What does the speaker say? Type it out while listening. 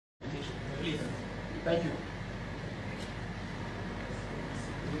Thank you.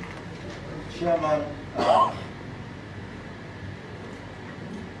 Chairman,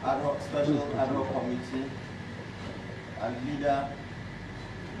 Special Ad hoc Committee and Leader,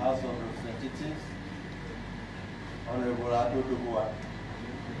 House of Representatives, Honorable Adodogua,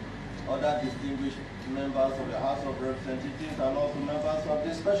 other distinguished members of the House of Representatives and also members of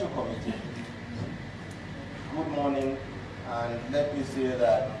the Special Committee. Good morning, and let me say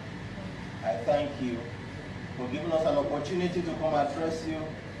that I thank you for giving us an opportunity to come address you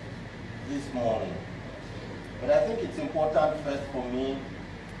this morning. But I think it's important first for me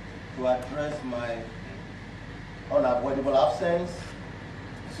to address my unavoidable absence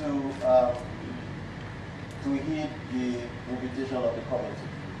to heed the invitation of the committee.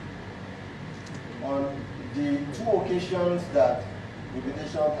 On the two occasions that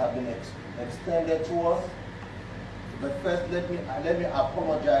invitations have been extended to us, but first let me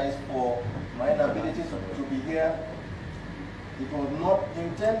apologize for my inability to be here. It was not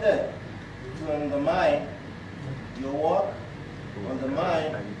intended to undermine your work,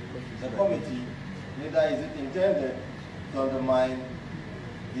 undermine the committee, neither is it intended to undermine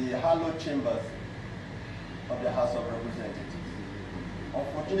the hallowed chambers of the House of Representatives.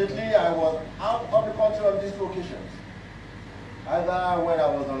 Unfortunately, I was out of the country on these two occasions, either when I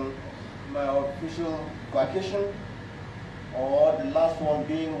was on my official vacation, or the last one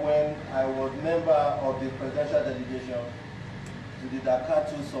being when I was member of the presidential delegation to the Dakar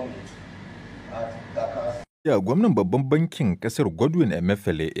 2 summit at Dakar. Ya gwamnan babban bankin kasar Godwin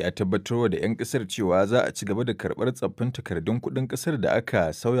Emefiele ya tabbatar da 'yan kasar cewa za a ci gaba da karɓar tsaffin takardun kuɗin kasar da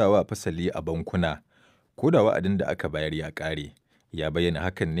aka sauyawa fasali a bankuna, ko da wa'adin da aka bayar ya ƙare. Ya bayyana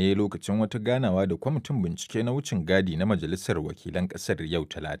hakan ne lokacin wata ganawa da kwamitin bincike na wucin gadi na Majalisar Wakilan ƙasar yau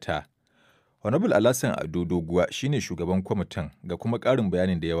Talata. Honorable Alasan Ado Doguwa shine shugaban kwamitin, ga kuma ƙarin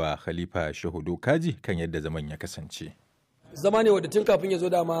bayanin da yawa Khalifa Shehu Dokaji kan yadda zaman ya kasance. Zama ne wadda tun kafin ya zo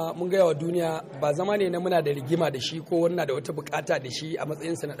dama mun gaya wa duniya ba zama ne na muna da rigima da shi ko wani da wata bukata da shi a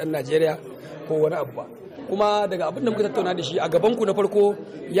matsayinsa na ɗan Najeriya ko wani abu ba. Kuma daga abin da muka tattauna da shi a gabanku na farko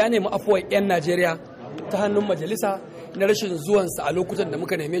ya nemi afuwar 'yan Najeriya ta hannun majalisa na rashin zuwansa a lokutan da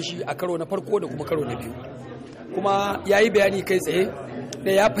muka neme shi a karo na farko da kuma karo na biyu. Kuma ya yi bayani kai tsaye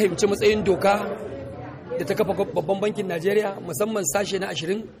da ya fahimci matsayin doka da ta kafa babban bankin Najeriya musamman sashe na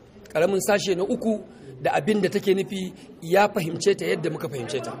 20 karamin sashe na 3 da abin da take nufi ya fahimce ta yadda muka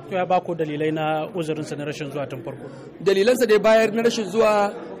fahimce ta. To ya bako dalilai na uzurinsa na rashin zuwa tun farko? Dalilansa da ya bayar na rashin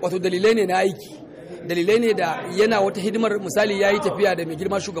zuwa wato dalilai ne na aiki. Dalilai ne da yana wata hidimar, misali ya yi tafiya da mai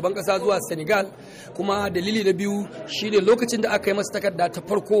girma shugaban kasa zuwa Senegal, kuma dalili na biyu shine lokacin da aka kai masa takarda ta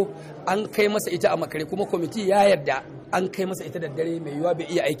farko an kai masa ita a makare, kuma kwamiti ya yarda an kai masa ita da dare mai yiwuwa bai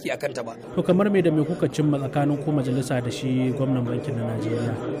iya aiki a kanta ba. To kamar me da me kuka cimma tsakanin ko majalisa da shi gwamnan bankin na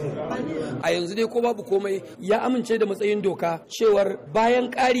Najeriya? A yanzu dai ko babu komai ya amince da matsayin doka cewar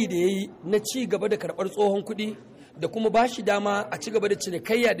bayan ƙari da ya yi na ci gaba da karɓar tsohon kuɗi da kuma ba shi dama a ci gaba da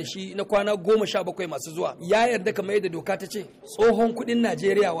cinikayya da shi na kwana 17 masu zuwa, ya yarda kamar yadda doka ta ce tsohon kuɗin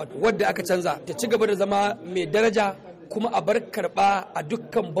Najeriya wadda aka canza ta ci gaba da zama mai daraja kuma a bar karba a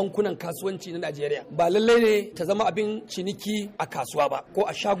dukkan bankunan kasuwanci na Najeriya. Ba lallai ne ta zama abin ciniki a kasuwa ba ko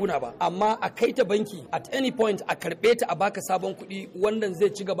a shaguna ba, amma a kai ta banki at any point a karbe ta a baka sabon kuɗi, wannan zai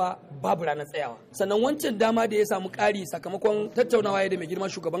ci gaba babu ranar tsayawa. Sannan wancan dama da ya samu ƙari sakamakon tattaunawa da mai girma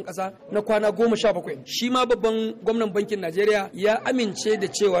shugaban ƙasa na kwana 17, shi ma babban gwamnan bankin Najeriya ya amince da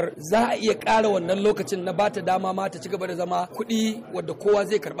cewar za a iya ƙara wannan lokacin na bata dama ma ta ci gaba da zama kuɗi wadda kowa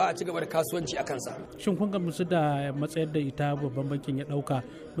zai karba a ci gaba da kasuwanci a kansa. Shin kun gamsu da matsayin da ita babban bankin ya dauka,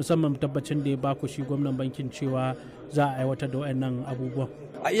 musamman tabbacin da ya baku shi gwamnan bankin cewa za a aiwatar da wayannan abubuwan?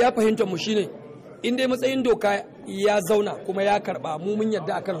 A iya fahimtar mu shine in dai matsayin doka ya zauna kuma ya karba, mu mun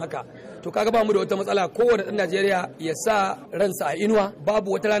yarda akan haka, to kaga ba mu da wata matsala. Kowane ɗan Najeriya ya sa ransa a inuwa,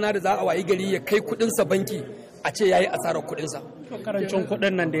 babu wata rana da za a wayi gari ya kai kuɗinsa banki a ce yayi asarar kuɗinsa. Karancin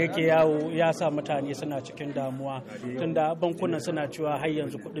kuɗin nan da yake yawo ya sa mutane suna cikin damuwa, tunda bankunan suna cewa har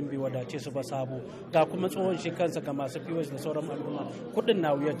yanzu kuɗin bai wadace su ba sabo, ga kuma tsohon shi kansa ga masu POS da sauran al'umma kuɗin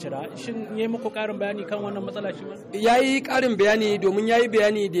na wuyar cira. Shin yayi muku ƙarin bayani kan wannan matsala shi ma? Yayi ƙarin bayani, domin yayi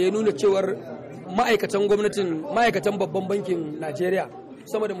bayani da ya nuna cewar ma'aikatan babban bankin Najeriya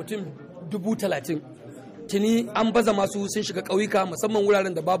sama da mutum 30,000 tuni an baza masu sun shiga ƙauyuka, musamman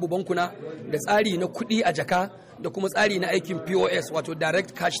wuraren da babu bankuna da tsari na kuɗi a jaka da kuma tsari na aikin POS wato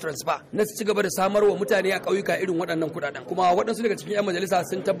direct cash transfer na ci gaba da samar wa mutane a ƙauyuka irin waɗannan kuɗaɗen. Kuma waɗansu daga cikin 'yan majalisa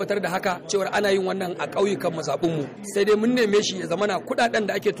sun tabbatar da haka cewar ana yin wannan a ƙauyukan mazaɓunmu. Sai dai mun neme shi ya zamana kuɗaɗen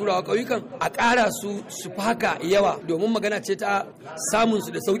da ake turawa ƙauyukan a ƙara su fi haka yawa, domin magana ce ta samun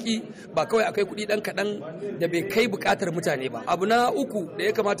su da sauƙi, ba kawai akai kuɗi ɗan kaɗan da bai kai buƙatar mutane ba. Abu na uku da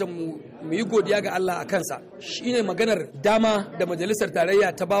ya kamata mu yi godiya ga Allah a kansa shine maganar dama da majalisar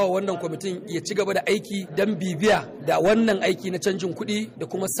tarayya ta bawa wannan kwamitin ya ci gaba da aiki don bibiya da wannan aiki na canjin kuɗi da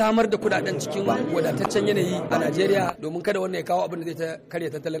kuma samar da kuɗaɗen cikin wadataccen yanayi a Najeriya, domin kada wannan ya kawo abin da zai karya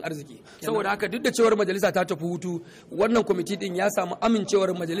tattalin arziki. Saboda haka duk da cewar majalisa ta tafi hutu, wannan kwamiti din ya samu amincewar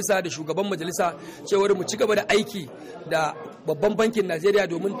majalisa da shugaban majalisa cewar mu ci gaba da aiki da babban bankin Najeriya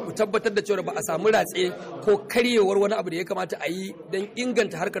domin mu tabbatar da cewar ba a samu ratse ko karyewar wani abu da ya kamata a yi don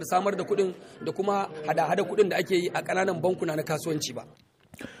inganta harkar samar da kuɗin da kuma hada-hada kuɗin da ake yi a ƙananan bankuna na kasuwanci ba.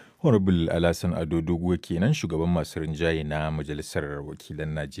 Honorable Alhassan Ado Doguwa kenan shugaban masu rinjaye na Majalisar Wakilan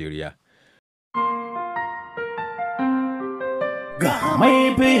Najeriya. Ga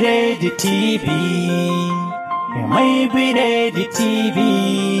Mai Biredi TV, Mai Biredi TV,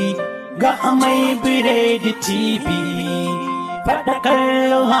 ga Mai Biredi TV, faɗakar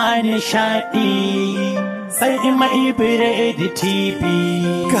ruwa nishaɗi, sai Mai Biredi TV.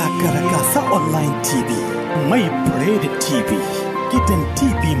 Gagara gasa online TV, Mai Biredi TV, gidan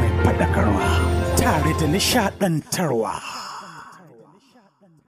TV mai faɗakarwa, tare da nishaɗantarwa.